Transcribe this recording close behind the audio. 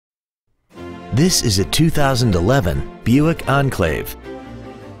This is a 2011 Buick Enclave.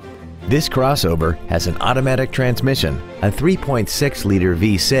 This crossover has an automatic transmission, a 3.6-liter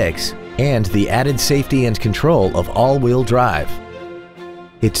V6, and the added safety and control of all-wheel drive.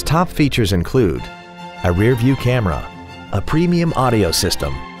 Its top features include a rear-view camera, a premium audio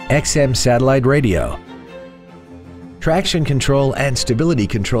system, XM satellite radio, traction control and stability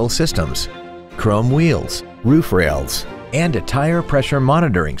control systems, chrome wheels, roof rails, and a tire pressure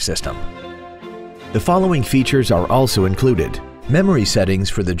monitoring system. The following features are also included: memory settings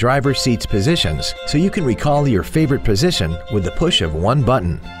for the driver's seat's positions so you can recall your favorite position with the push of one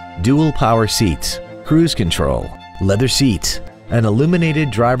button, dual power seats, cruise control, leather seats, an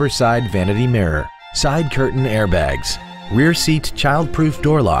illuminated driver's side vanity mirror, side curtain airbags, rear seat child-proof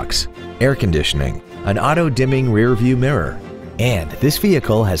door locks, air conditioning, an auto-dimming rear view mirror, and this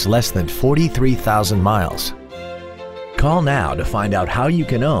vehicle has less than 43,000 miles. Call now to find out how you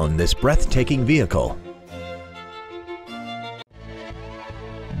can own this breathtaking vehicle.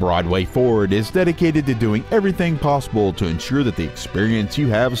 Broadway Ford is dedicated to doing everything possible to ensure that the experience you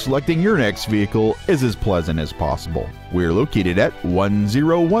have selecting your next vehicle is as pleasant as possible. We're located at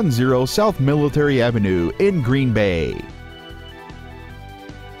 1010 South Military Avenue in Green Bay.